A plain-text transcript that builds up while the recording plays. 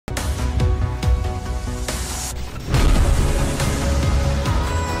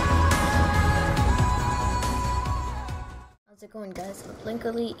it going, guys? Uplink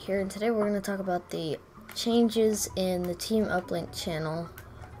Elite here, and today we're going to talk about the changes in the Team Uplink channel,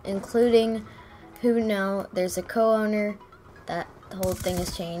 including who now there's a co-owner. That the whole thing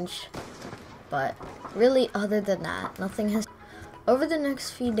has changed, but really other than that, nothing has. Over the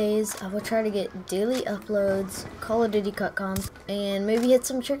next few days, I will try to get daily uploads, Call of Duty cut comms, and maybe hit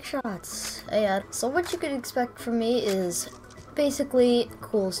some trick shots. Yeah, so what you could expect from me is basically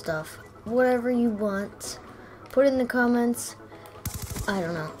cool stuff. Whatever you want, put in the comments. I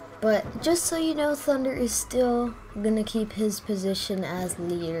don't know. But just so you know, Thunder is still gonna keep his position as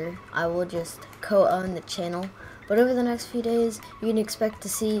leader. I will just co-own the channel. But over the next few days, you can expect to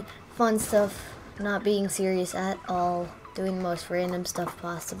see fun stuff, not being serious at all, doing the most random stuff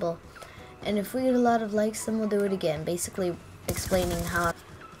possible. And if we get a lot of likes, then we'll do it again. Basically explaining how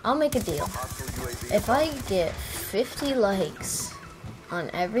I'll make a deal. If I get 50 likes on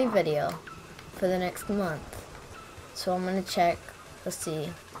every video for the next month, so I'm gonna check, let's see,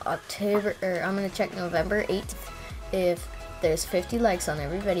 I'm gonna check November 8th if there's 50 likes on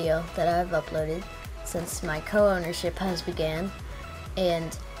every video that I've uploaded since my co-ownership has began,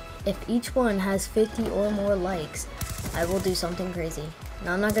 and if each one has 50 or more likes, I will do something crazy.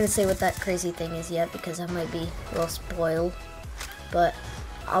 Now, I'm not gonna say what that crazy thing is yet because I might be a little spoiled, but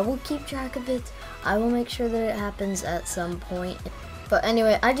I will keep track of it. I will make sure that it happens at some point. But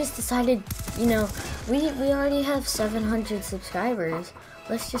anyway, I just decided, you know, we already have 700 subscribers.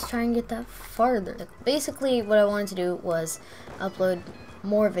 Let's just try and get that farther. Basically, what I wanted to do was upload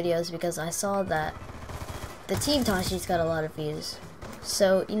more videos because I saw that the TeamTage's got a lot of views.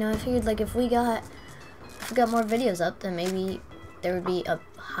 So, you know, I figured like if we got more videos up, then maybe there would be a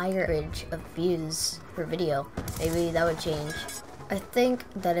higher average of views per video. Maybe that would change. I think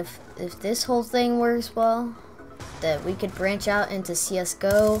that if this whole thing works well, that we could branch out into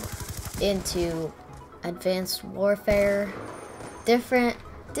CSGO, into Advanced Warfare, different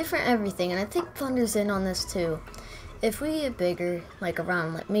everything. And I think Thunder's in on this too. If we get bigger, like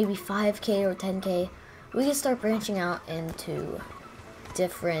around like maybe 5K or 10K, we can start branching out into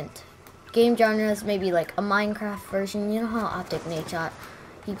different game genres, maybe like a Minecraft version. You know how Optic Nadeshot,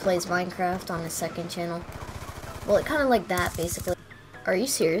 he plays Minecraft on his second channel? Well, it kind of like that, basically. Are you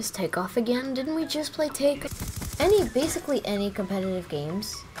serious? Takeoff again? Didn't we just play Takeoff? Basically any competitive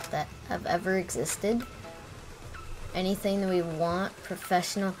games that have ever existed. Anything that we want,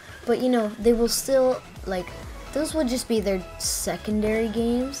 professional. But you know, they will still, like, those will just be their secondary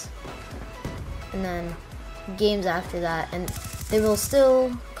games. And then games after that, and they will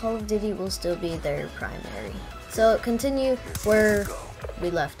still, Call of Duty will still be their primary. So continue where we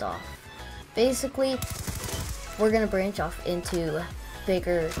left off. Basically, we're gonna branch off into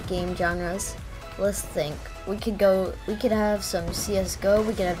bigger game genres. Let's think. We could have some CSGO,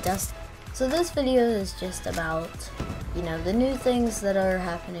 we could have Dust. So this video is just about, you know, the new things that are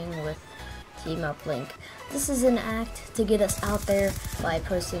happening with Team Uplink. This is an act to get us out there by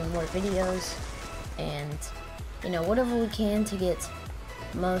posting more videos and, you know, whatever we can to get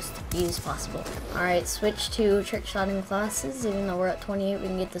most views possible. Alright, switch to trick shotting classes. Even though we're at 28, we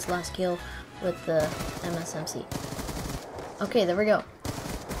can get this last kill with the MSMC. Okay, there we go.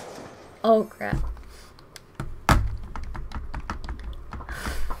 Oh crap.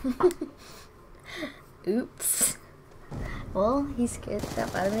 Oops. Well, he scared the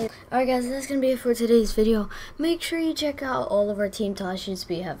crap out of me. Alright guys, that's going to be it for today's video. Make sure you check out all of our TeamTages.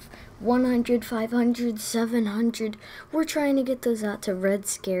 We have 100, 500, 700. We're trying to get those out to Red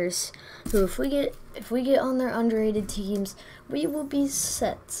Scares, who if we get on their underrated teams, we will be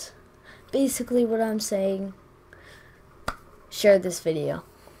set. Basically what I'm saying, share this video.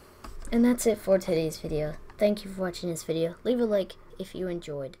 And that's it for today's video. Thank you for watching this video. Leave a like if you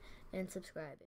enjoyed, and subscribe.